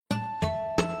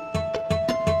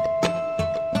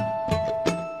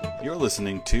You're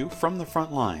listening to From the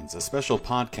Front Lines, a special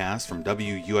podcast from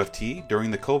WUFT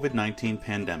during the COVID-19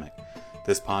 pandemic.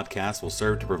 This podcast will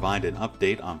serve to provide an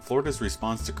update on Florida's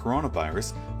response to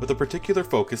coronavirus with a particular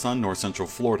focus on North Central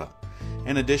Florida.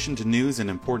 In addition to news and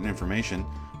important information,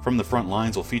 From the Front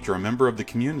Lines will feature a member of the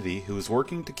community who is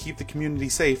working to keep the community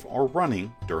safe or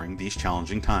running during these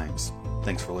challenging times.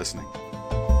 Thanks for listening.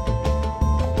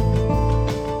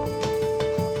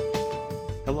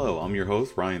 Hello, I'm your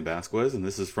host, Ryan Vasquez, and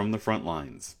this is From the Front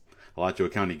Lines. Alachua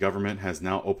County government has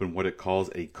now opened what it calls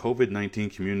a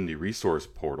COVID-19 Community Resource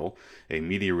Portal. A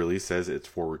media release says it's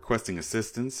for requesting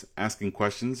assistance, asking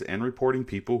questions, and reporting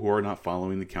people who are not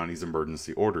following the county's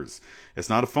emergency orders. It's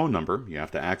not a phone number. You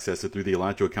have to access it through the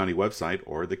Alachua County website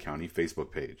or the county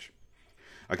Facebook page.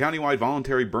 A countywide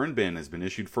voluntary burn ban has been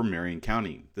issued for Marion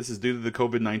County. This is due to the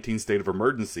COVID-19 state of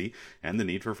emergency and the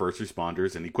need for first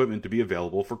responders and equipment to be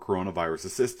available for coronavirus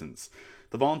assistance.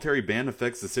 The voluntary ban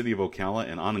affects the city of Ocala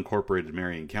and unincorporated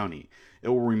Marion County. It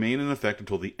will remain in effect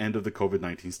until the end of the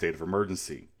COVID-19 state of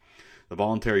emergency. The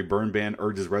voluntary burn ban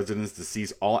urges residents to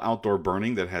cease all outdoor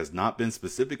burning that has not been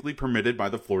specifically permitted by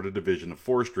the Florida Division of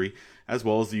Forestry, as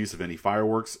well as the use of any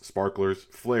fireworks, sparklers,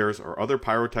 flares, or other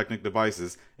pyrotechnic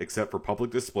devices except for public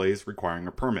displays requiring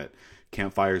a permit.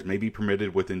 Campfires may be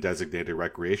permitted within designated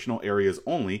recreational areas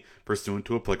only, pursuant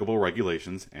to applicable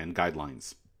regulations and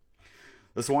guidelines.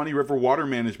 The Suwannee River Water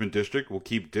Management District will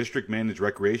keep district-managed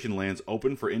recreation lands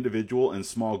open for individual and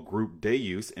small group day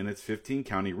use in its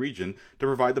 15-county region to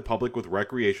provide the public with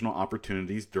recreational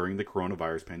opportunities during the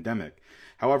coronavirus pandemic.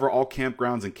 However, all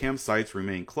campgrounds and campsites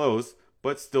remain closed,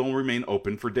 but still remain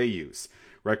open for day use.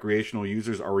 Recreational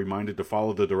users are reminded to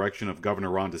follow the direction of Governor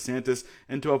Ron DeSantis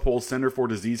and to uphold Center for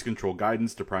Disease Control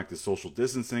guidance to practice social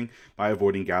distancing by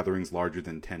avoiding gatherings larger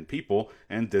than 10 people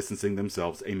and distancing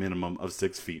themselves a minimum of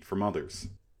 6 feet from others.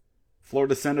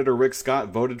 Florida Senator Rick Scott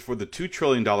voted for the $2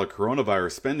 trillion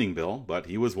coronavirus spending bill, but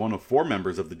he was one of 4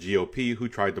 members of the GOP who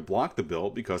tried to block the bill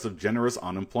because of generous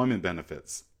unemployment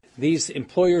benefits. These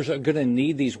employers are going to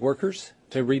need these workers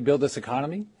to rebuild this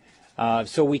economy.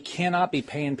 So we cannot be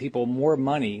paying people more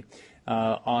money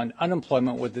on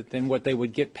unemployment than what they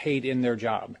would get paid in their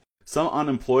job. Some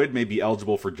unemployed may be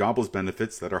eligible for jobless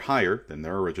benefits that are higher than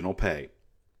their original pay.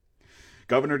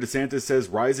 Governor DeSantis says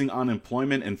rising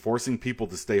unemployment and forcing people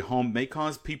to stay home may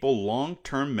cause people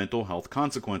long-term mental health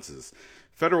consequences.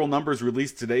 Federal numbers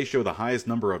released today show the highest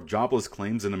number of jobless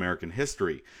claims in American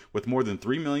history, with more than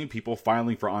 3 million people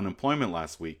filing for unemployment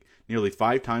last week, nearly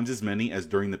 5 times as many as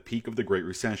during the peak of the Great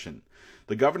Recession.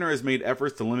 The governor has made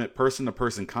efforts to limit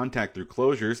person-to-person contact through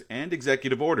closures and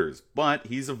executive orders, but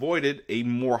he's avoided a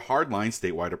more hardline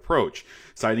statewide approach,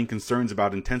 citing concerns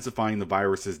about intensifying the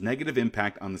virus's negative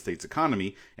impact on the state's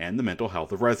economy and the mental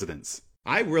health of residents.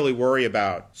 I really worry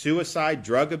about suicide,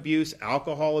 drug abuse,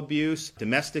 alcohol abuse,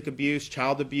 domestic abuse,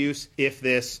 child abuse, if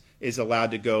this is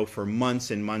allowed to go for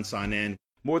months and months on end.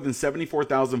 More than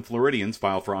 74,000 Floridians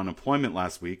filed for unemployment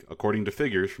last week, according to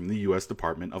figures from the U.S.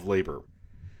 Department of Labor.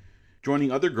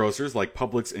 Joining other grocers like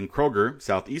Publix and Kroger,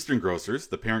 Southeastern Grocers,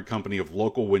 the parent company of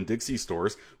local Winn-Dixie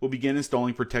stores, will begin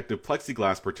installing protective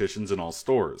plexiglass partitions in all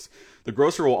stores. The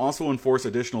grocer will also enforce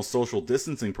additional social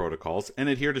distancing protocols and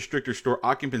adhere to stricter store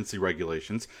occupancy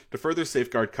regulations to further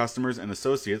safeguard customers and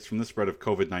associates from the spread of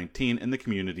COVID-19 in the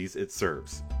communities it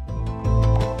serves.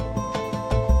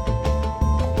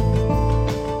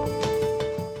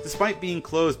 Despite being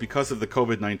closed because of the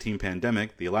COVID-19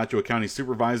 pandemic, the Alachua County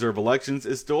Supervisor of Elections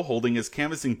is still holding his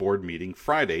canvassing board meeting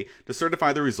Friday to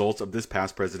certify the results of this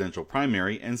past presidential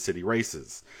primary and city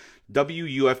races.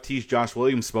 WUFT's Josh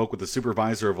Williams spoke with the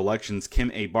Supervisor of Elections, Kim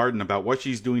A. Barton, about what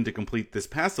she's doing to complete this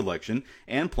past election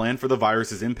and plan for the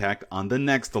virus's impact on the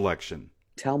next election.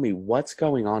 Tell me, what's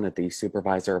going on at the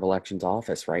Supervisor of Elections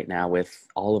office right now with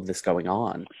all of this going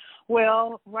on?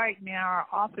 Well, right now our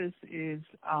office is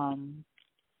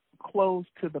closed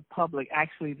to the public,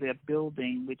 actually the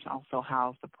building, which also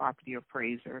housed the property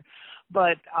appraiser.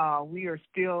 But we are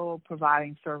still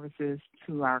providing services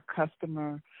to our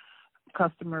customers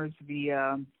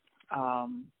via,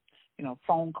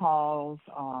 phone calls,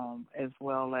 as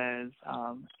well as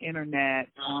internet,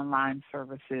 online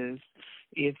services.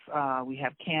 If we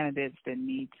have candidates that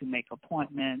need to make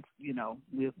appointments, we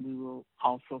will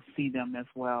also see them as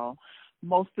well.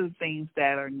 Most of the things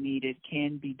that are needed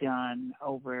can be done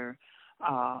over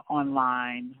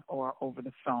online or over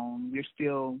the phone. We're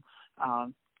still,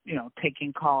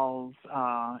 taking calls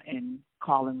and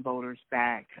calling voters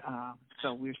back.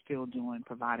 So we're still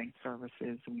providing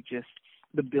services.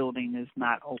 The building is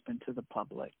not open to the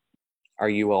public. Are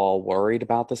you all worried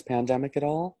about this pandemic at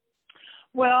all?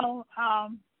 Well,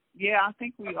 yeah, I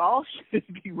think we all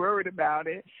should be worried about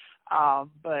it.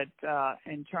 But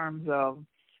in terms of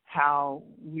how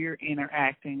we're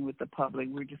interacting with the public,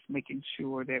 we're just making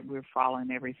sure that we're following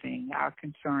everything. Our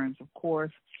concerns, of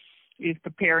course, is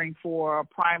preparing for a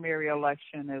primary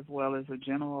election as well as a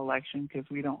general election, because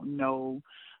we don't know,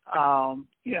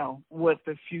 what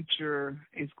the future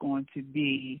is going to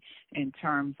be in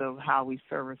terms of how we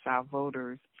service our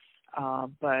voters.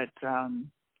 But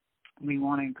we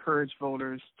want to encourage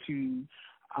voters to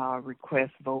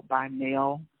request vote by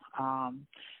mail.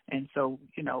 And so,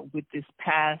 with this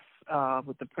past,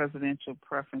 with the presidential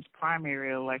preference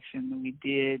primary election, we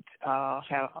did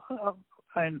have,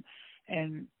 and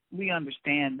we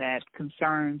understand that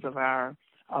concerns of our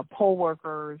poll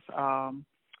workers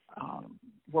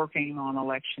working on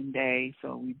election day.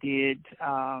 So we did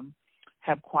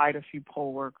have quite a few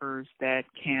poll workers that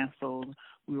canceled.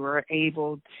 We were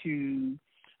able to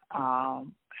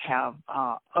have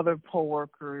other poll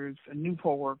workers, new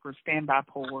poll workers, standby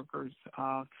poll workers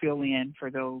fill in for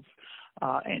those.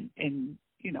 And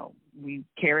we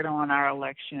carried on our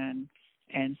election.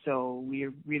 And so we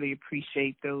really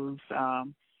appreciate those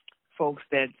folks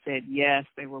that said yes,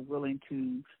 they were willing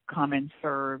to come and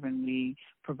serve, and we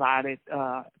provided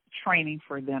training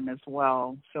for them as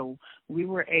well. So we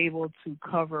were able to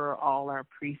cover all our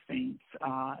precincts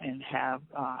and have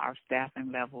our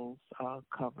staffing levels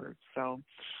covered. So,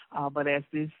 but as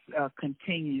this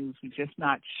continues, we're just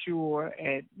not sure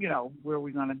at, where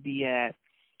we're going to be at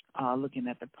looking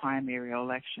at the primary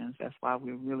elections. That's why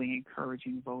we're really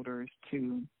encouraging voters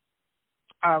to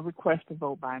request to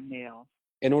vote by mail.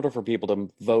 In order for people to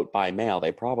vote by mail,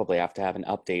 they probably have to have an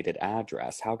updated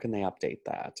address. How can they update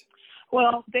that?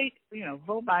 Well, they,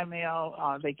 vote by mail,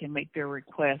 they can make their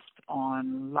request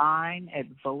online at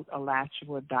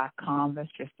votealachua.com. That's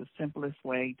just the simplest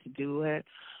way to do it.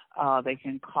 They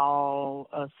can call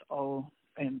us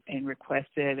and request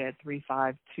it at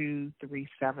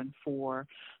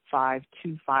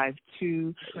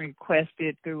 352-374-5252. Request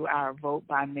it through our vote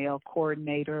by mail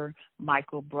coordinator,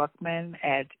 Michael Bruckman,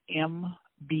 at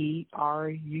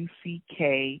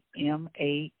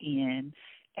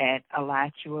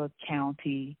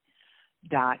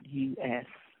mbruckman@alachuacounty.us.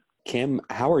 Kim,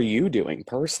 how are you doing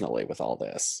personally with all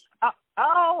this?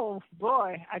 Oh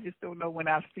boy, I just don't know when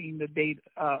I've seen the date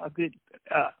a good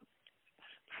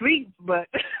sleep, but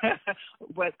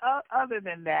but other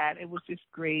than that, it was just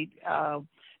great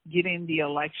getting the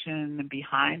election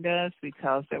behind us,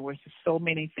 because there were just so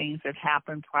many things that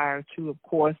happened prior to, of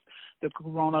course, the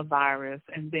coronavirus,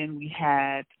 and then we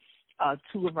had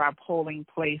two of our polling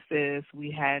places we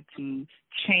had to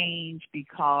change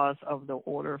because of the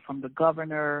order from the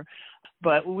governor.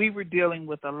 But we were dealing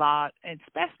with a lot,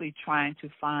 especially trying to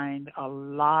find a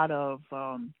lot of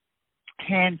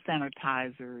hand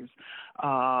sanitizers,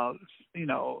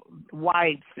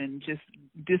 wipes, and just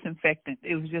disinfectant.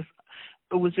 It was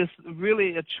just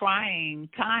really a trying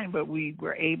time, but we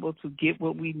were able to get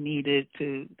what we needed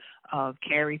to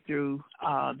carry through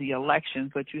the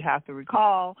elections. But you have to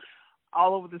recall,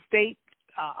 all over the state,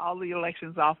 all the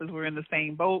elections offices were in the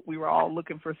same boat. We were all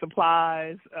looking for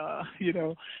supplies,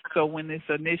 So when this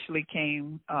initially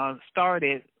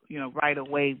started, right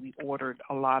away we ordered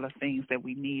a lot of things that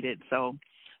we needed. So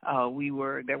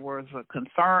there was a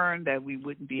concern that we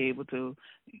wouldn't be able to,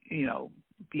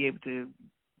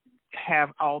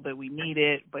 have all that we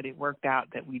needed, but it worked out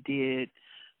that we did.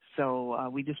 So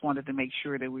we just wanted to make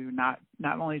sure that we were not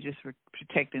only just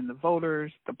protecting the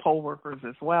voters, the poll workers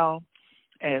as well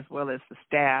as the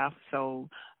staff. So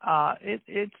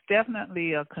it's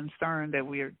definitely a concern that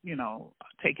we're,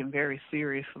 taking very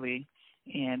seriously,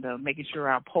 and making sure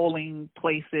our polling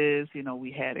places,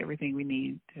 we had everything we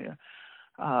need to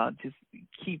just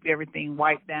keep everything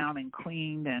wiped down and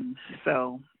cleaned. And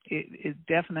so it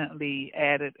definitely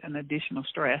added an additional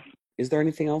stress. Is there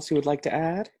anything else you would like to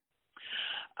add?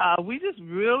 We just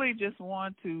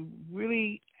want to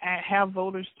really have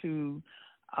voters to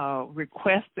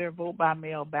request their vote by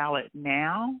mail ballot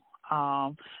now.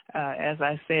 As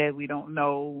I said, we don't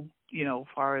know, as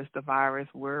far as the virus,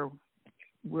 where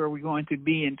we're going to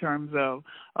be in terms of,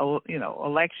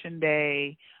 election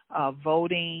day,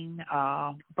 voting.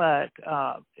 But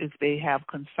if they have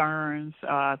concerns,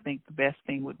 I think the best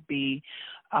thing would be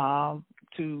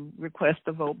to request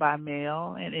a vote by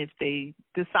mail. And if they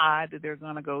decide that they're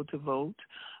going to go to vote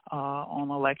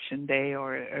on election day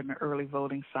or an early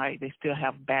voting site, they still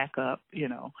have backup,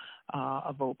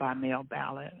 a vote by mail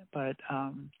ballot. But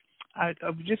I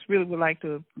just really would like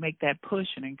to make that push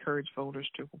and encourage voters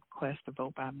to request a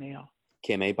vote by mail.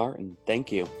 Kim A. Barton,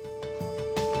 thank you.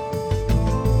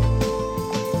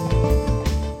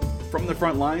 From the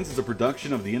Front Lines is a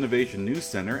production of the Innovation News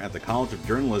Center at the College of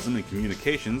Journalism and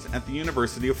Communications at the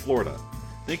University of Florida.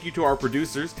 Thank you to our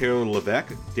producers Taylor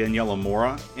Levesque, Daniela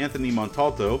Mora, Anthony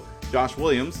Montalto, Josh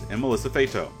Williams, and Melissa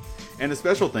Fato. And a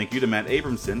special thank you to Matt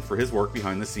Abramson for his work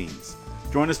behind the scenes.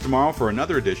 Join us tomorrow for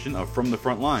another edition of From the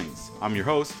Front Lines. I'm your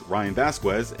host, Ryan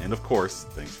Vasquez, and of course,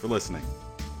 thanks for listening.